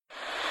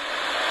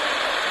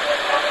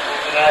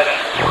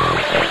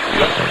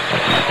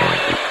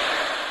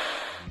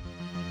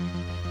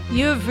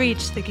You have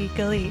reached the Geek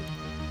Elite.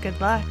 Good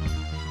luck.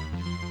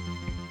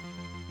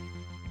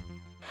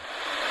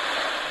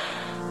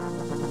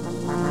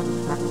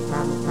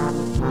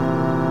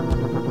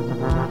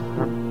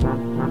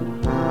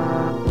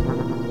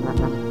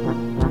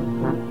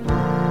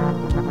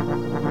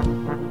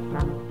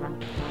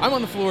 I'm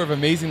on the floor of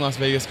Amazing Las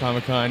Vegas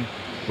Comic Con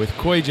with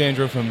Coy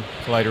Jandreau from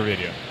Collider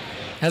Video.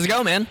 How's it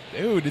going, man?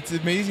 Dude, it's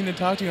amazing to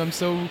talk to you. I'm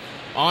so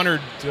honored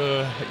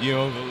to,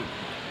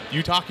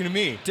 you talking to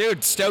me.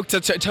 Dude, stoked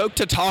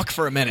to talk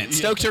for a minute.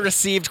 Stoked to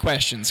receive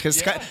questions.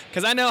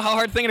 Because I know how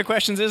hard thinking of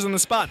questions is on the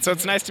spot. So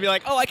it's nice to be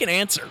like, oh, I can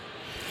answer.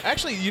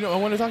 Actually, I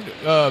want to talk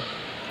to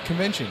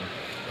convention.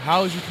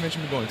 How has your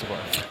convention been going so far?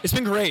 It's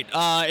been great.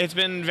 It's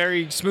been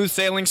very smooth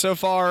sailing so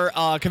far.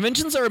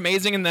 Conventions are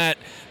amazing in that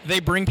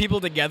they bring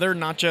people together,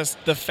 not just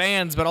the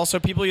fans, but also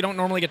people you don't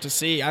normally get to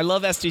see. I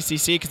love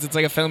SDCC because it's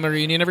like a family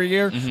reunion every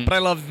year, but I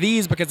love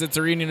these because it's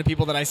a reunion of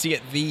people that I see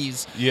at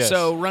these. Yes.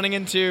 So running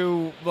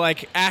into,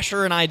 like,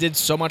 Asher and I did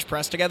so much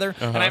press together,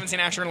 and I haven't seen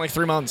Asher in like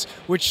 3 months,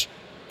 which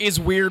is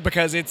weird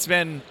because it's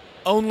been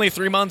only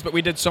 3 months, but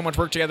we did so much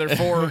work together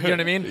for, you know what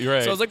I mean?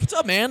 Right. So I was like, what's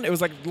up, man? It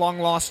was like long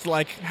lost,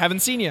 like,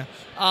 haven't seen you.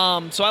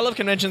 So I love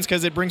conventions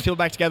because it brings people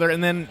back together,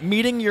 and then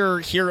meeting your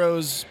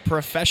heroes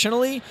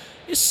professionally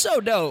is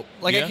so dope.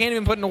 Like, I can't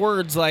even put into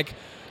words, like,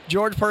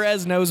 George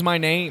Perez knows my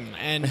name,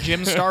 and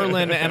Jim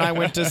Starlin and I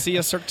went to see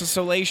a Cirque du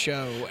Soleil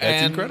show.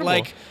 That's incredible.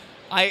 Like,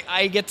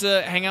 I get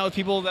to hang out with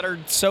people that are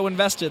so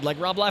invested. Like,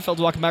 Rob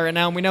Liefeld's walking by right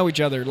now, and we know each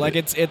other. Like,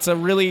 it's a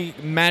really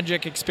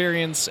magic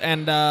experience,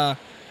 and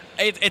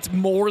it's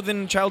more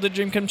than childhood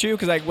dream come true,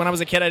 because when I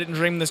was a kid, I didn't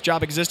dream this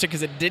job existed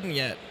because it didn't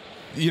yet.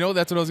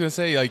 That's what I was going to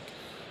say. Like,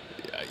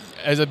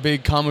 as a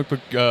big comic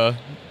book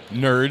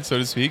nerd, so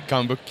to speak,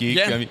 comic book geek,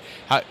 I mean,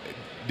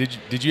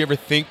 did you ever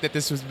think that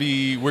this would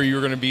be where you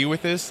were going to be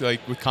with this?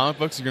 Like, with comic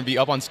books, you're going to be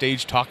up on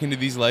stage talking to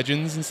these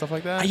legends and stuff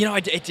like that?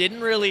 It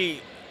didn't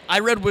really... I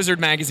read Wizard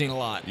Magazine a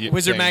lot.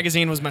 Wizard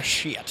Magazine was my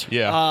shit.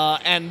 Yeah.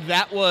 And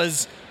that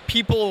was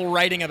people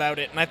writing about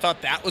it, and I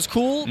thought that was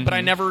cool, but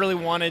I never really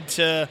wanted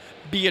to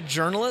be a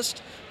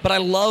journalist. But I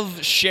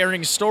love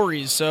sharing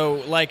stories,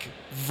 so, like,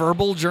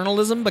 verbal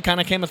journalism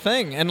kind of became a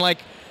thing. And, like,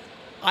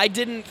 I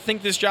didn't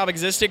think this job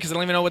existed because I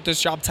don't even know what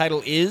this job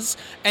title is.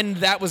 And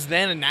that was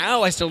then, and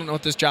now I still don't know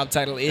what this job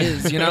title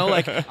is,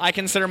 Like, I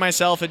consider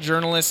myself a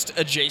journalist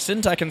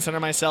adjacent. I consider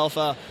myself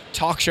a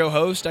talk show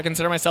host. I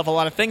consider myself a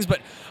lot of things,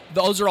 but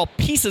those are all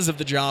pieces of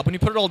the job. When you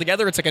put it all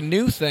together, it's like a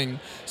new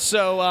thing.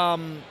 So,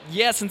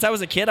 since I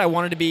was a kid, I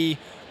wanted to be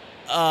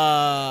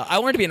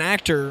an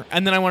actor,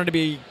 and then I wanted to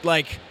be,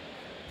 like,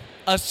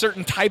 a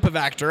certain type of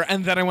actor,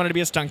 and then I wanted to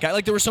be a stunt guy.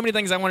 Like, there were so many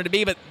things I wanted to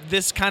be, but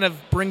this kind of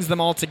brings them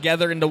all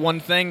together into one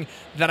thing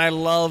that I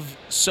love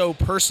so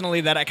personally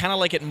that I kind of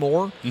like it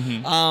more.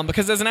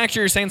 Because as an actor,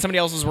 you're saying somebody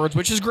else's words,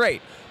 which is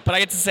great, but I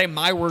get to say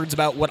my words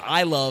about what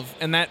I love,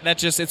 and that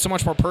just, it's so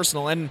much more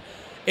personal, and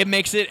it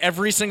makes it,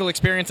 every single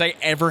experience I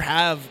ever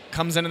have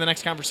comes into the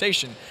next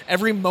conversation.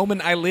 Every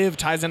moment I live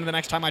ties into the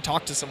next time I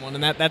talk to someone,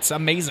 and that's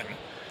amazing.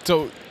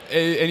 So,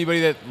 anybody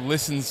that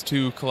listens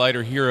to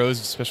Collider Heroes,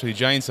 especially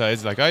Giant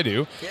Size, like I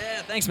do,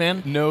 thanks,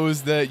 man,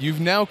 knows that you've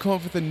now come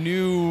up with a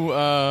new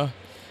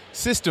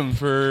system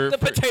for the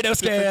potato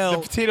scale.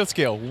 The potato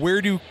scale.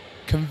 Where do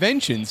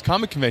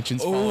comic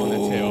conventions fall on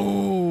it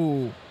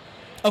too?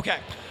 Okay.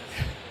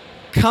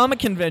 Comic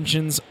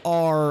conventions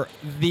are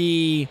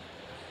the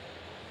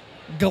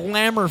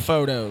glamour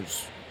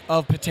photos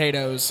of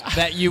potatoes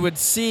that you would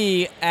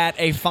see at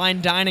a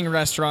fine dining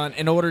restaurant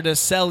in order to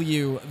sell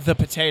you the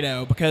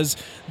potato, because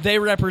they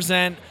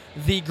represent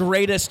the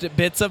greatest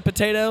bits of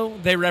potato.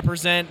 They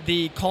represent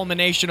the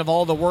culmination of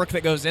all the work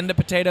that goes into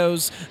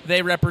potatoes.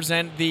 They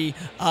represent the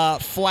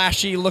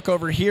flashy look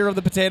over here of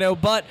the potato,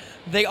 but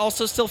they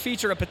also still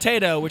feature a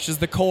potato, which is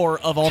the core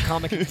of all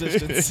comic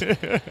existence.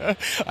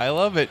 I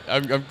love it.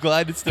 I'm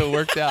glad it still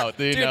worked out.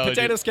 Dude,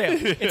 potato scale.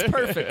 It's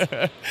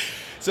perfect.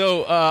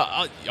 So,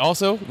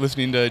 also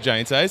listening to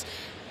Giant Size,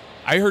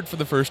 I heard for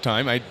the first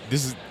time.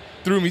 This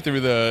threw me through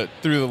the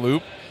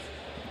loop.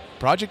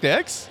 Project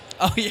X.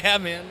 Oh yeah,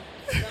 man.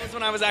 That was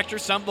when I was actor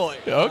stunt boy.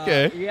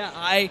 Okay.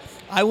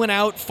 I went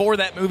out for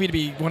that movie to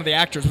be one of the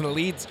actors, one of the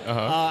leads.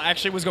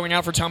 Actually, was going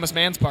out for Thomas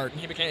Mann's part.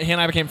 He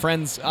and I became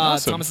friends.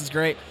 Awesome. Thomas is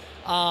great,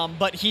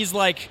 but he is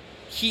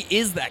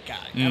that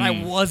guy, and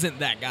I wasn't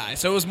that guy.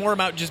 So it was more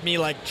about just me,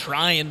 like,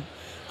 trying.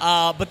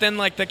 But then,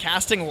 like, the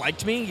casting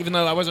liked me, even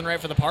though I wasn't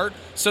right for the part.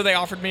 So they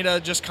offered me to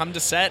just come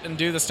to set and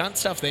do the stunt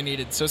stuff they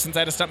needed. So since I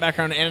had a stunt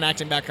background and an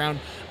acting background,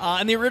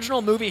 and the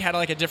original movie had,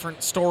 like, a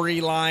different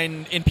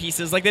storyline in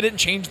pieces. Like, they didn't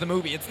change the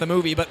movie. It's the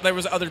movie. But there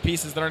was other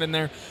pieces that aren't in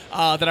there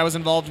that I was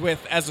involved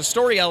with as a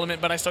story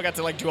element. But I still got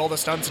to, like, do all the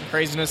stunts and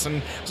craziness.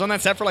 And I was on that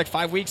set for, like,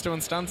 5 weeks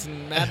doing stunts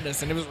and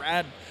madness. And it was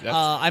rad.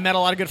 I met a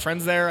lot of good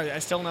friends there. I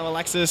still know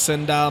Alexis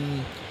and...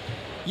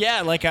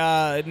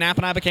 Nap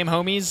and I became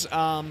homies,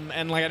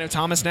 and, like, I know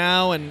Thomas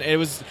now, and it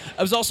was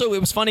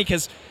funny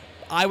because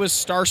I was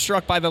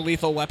starstruck by the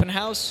Lethal Weapon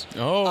house.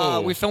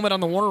 Oh. We film it on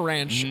the Warner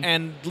Ranch,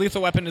 and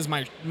Lethal Weapon is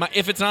my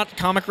if it's not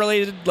comic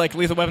related, like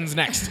Lethal Weapon's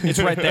next. It's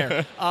right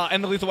there.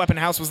 And the Lethal Weapon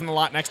house was in the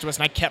lot next to us,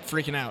 and I kept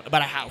freaking out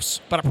about a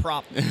house, about a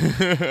prop.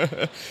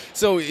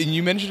 So and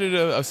you mentioned it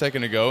a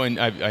second ago, and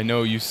I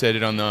know you said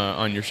it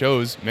on your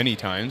shows many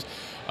times.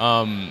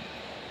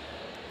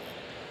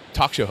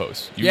 Talk show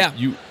host.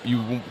 You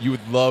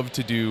would love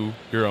to do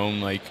your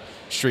own like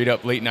straight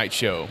up late night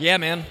show. Yeah,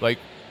 man. Like,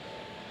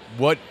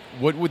 what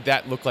would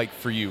that look like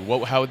for you?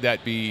 How would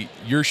that be?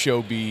 Your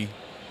show be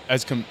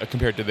as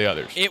compared to the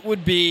others? It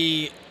would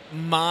be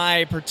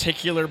my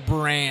particular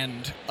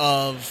brand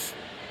of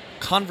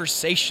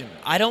conversation.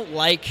 I don't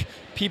like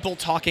people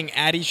talking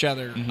at each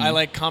other. I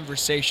like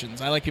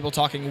conversations. I like people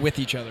talking with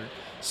each other.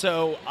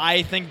 So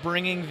I think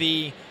bringing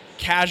the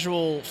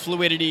casual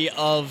fluidity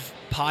of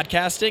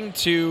podcasting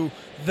to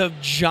the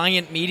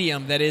giant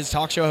medium that is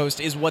talk show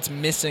host is what's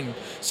missing.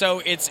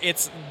 So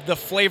it's the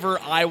flavor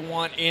I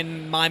want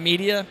in my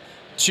media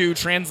to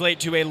translate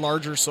to a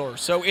larger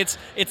source. So it's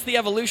the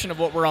evolution of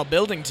what we're all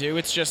building to.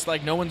 It's just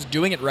like no one's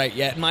doing it right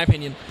yet, in my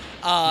opinion.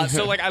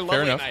 So like I love Fair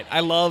late enough. night.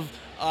 I love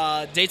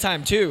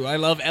daytime too. I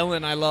love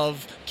Ellen. I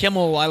love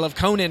Kimmel. I love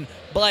Conan.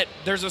 But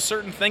there's a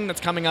certain thing that's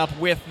coming up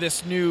with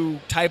this new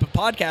type of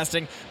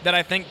podcasting that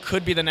I think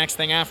could be the next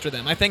thing after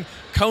them. I think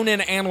Conan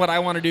and what I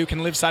want to do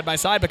can live side by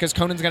side because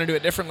Conan's going to do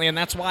it differently, and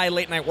that's why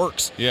late night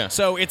works. Yeah.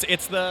 So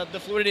it's the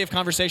fluidity of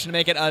conversation to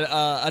make it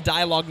a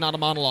dialogue, not a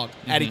monologue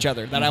at each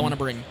other that I want to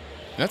bring.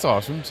 That's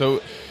awesome.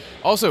 So,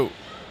 also,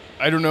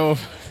 I don't know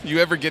if you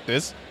ever get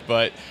this,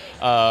 but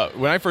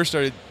when I first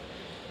started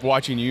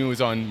watching you, it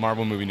was on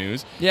Marvel Movie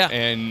News. Yeah.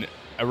 And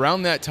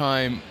around that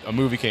time, a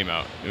movie came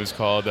out. It was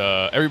called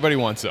Everybody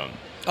Wants Some.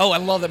 Oh, I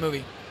love that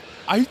movie.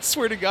 I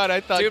swear to God,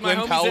 I thought Dude, my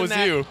Glenn homie's Powell in was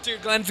that. you.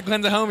 Dude, Glenn's a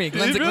homie.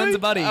 Glenn's Really? a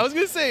buddy. I was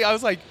going to say, I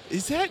was like,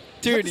 is that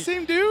Dude, the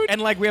same dude?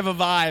 And like we have a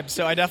vibe,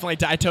 so I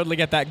totally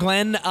get that.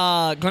 Glenn and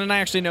I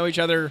actually know each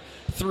other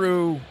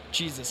through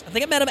Jesus. I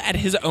think I met him at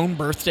his own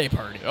birthday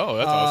party. Oh,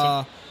 that's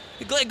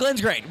awesome.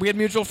 Glenn's great. We had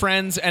mutual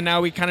friends, and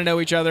now we kind of know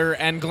each other.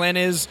 And Glenn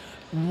is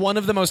one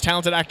of the most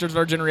talented actors of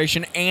our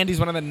generation, and he's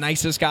one of the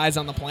nicest guys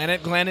on the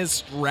planet. Glenn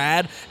is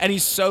rad, and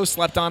he's so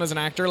slept on as an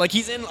actor. Like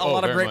he's in a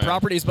lot of very great much.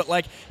 properties, but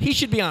like he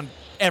should be on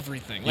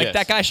everything. Like Yes.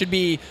 that guy should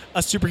be a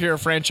superhero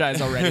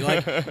franchise already.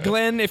 Like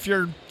Glenn, if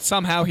you're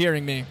somehow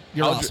hearing me,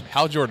 you're awesome.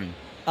 Hal Jordan.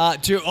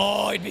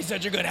 He'd be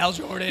such a good Hal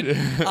Jordan.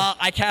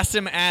 I cast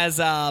him as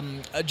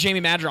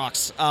Jamie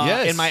Madrox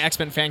Yes. in my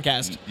X-Men fan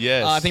cast.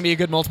 Yes. I think he'd be a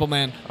good multiple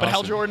man. But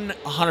Hal Awesome. Jordan,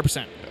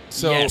 100%.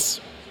 So, yes.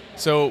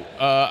 So,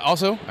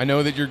 also, I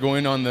know that you're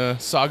going on the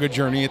saga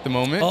journey at the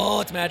moment.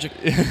 Oh, it's magic.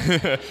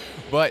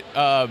 But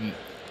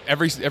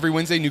every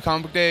Wednesday, New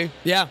Comic Book Day.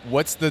 Yeah.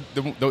 What's the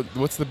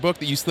what's the book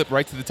that you slip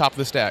right to the top of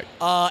the stack?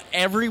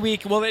 Every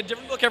week. Well, a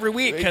different book every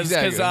week because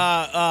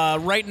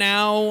Exactly. right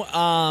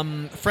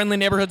now, Friendly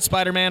Neighborhood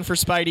Spider-Man for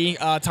Spidey,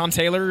 Tom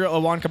Taylor,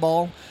 Juan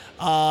Cabal,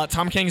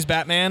 Tom King's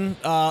Batman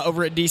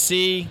over at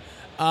DC.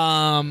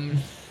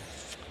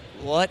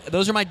 What?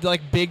 Those are my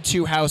like big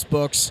two house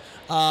books.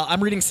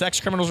 I'm reading Sex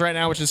Criminals right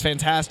now, which is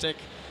fantastic.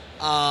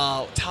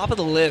 Top of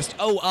the list.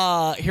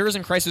 Heroes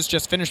in Crisis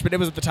just finished, but it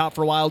was at the top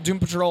for a while. Doom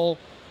Patrol.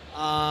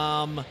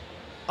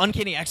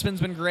 Uncanny X-Men's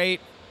been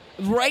great.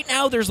 Right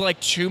now, there's like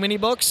too many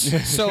books,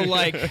 so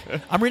like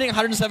I'm reading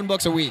 107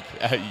 books a week.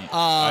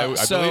 I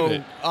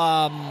believe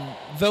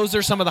it. Those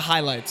are some of the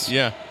highlights.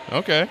 Yeah.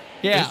 Okay.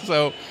 Yeah.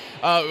 So,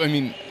 I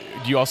mean,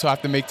 do you also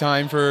have to make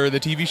time for the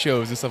TV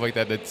shows and stuff like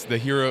that? That's the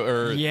hero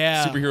or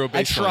superhero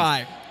based. I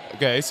try.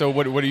 Okay. So,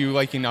 what are you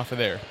liking off of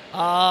there?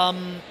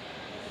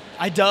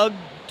 I dug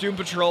Doom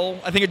Patrol.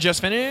 I think it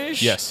just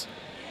finished. Yes.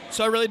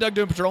 So I really dug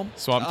Doom Patrol.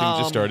 Swamp Thing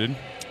just started.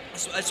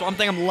 Swamp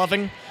Thing I'm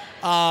loving.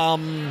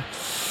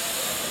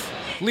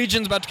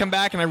 Legion's about to come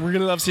back, and I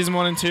really love season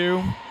 1 and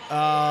 2.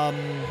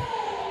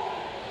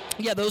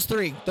 Yeah, those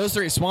three.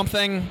 Swamp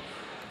Thing,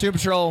 Doom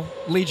Patrol,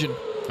 Legion.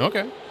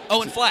 Okay.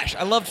 Oh, and Flash.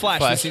 I loved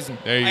Flash this season.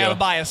 There you I go. have a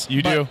bias.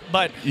 You do.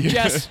 But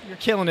Jess, you're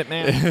killing it,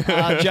 man.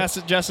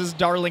 Jess is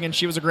darling, and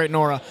she was a great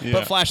Nora. Yeah.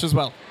 But Flash as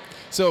well.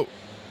 So,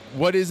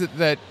 what's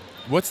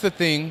the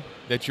thing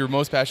that you're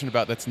most passionate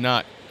about that's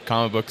not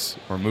comic books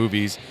or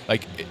movies?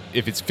 Like,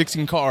 if it's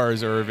fixing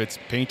cars or if it's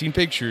painting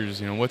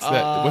pictures, what's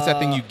that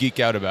thing you geek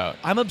out about?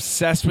 I'm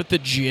obsessed with the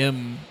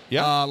gym.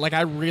 Yeah.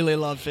 I really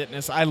love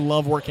fitness. I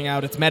love working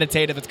out. It's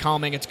meditative. It's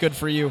calming. It's good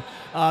for you.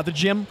 The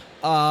gym.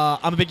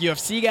 I'm a big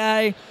UFC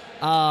guy.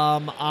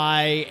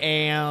 I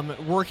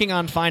am working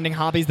on finding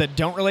hobbies that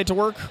don't relate to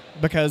work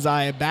because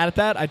I'm bad at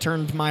that. I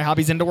turned my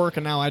hobbies into work,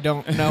 and now I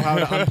don't know how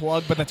to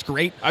unplug, but that's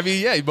great. I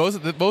mean, yeah,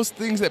 most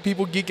things that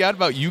people geek out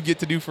about, you get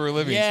to do for a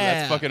living. Yeah. So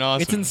that's fucking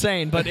awesome. It's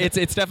insane, but it's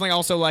definitely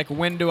also like,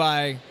 when do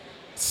I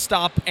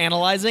stop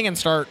analyzing and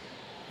start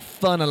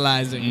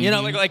funalizing?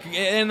 Mm-hmm.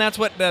 And that's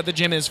what the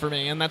gym is for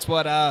me, and that's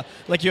what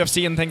like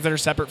UFC and things that are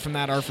separate from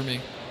that are for me.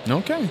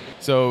 Okay.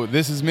 So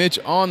this is Mitch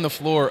on the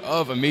floor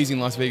of Amazing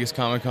Las Vegas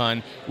Comic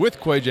Con with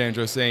Coy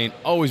Jandro saying,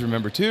 always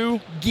remember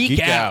to Geek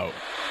out.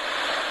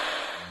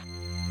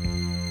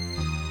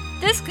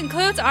 This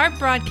concludes our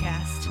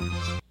broadcast.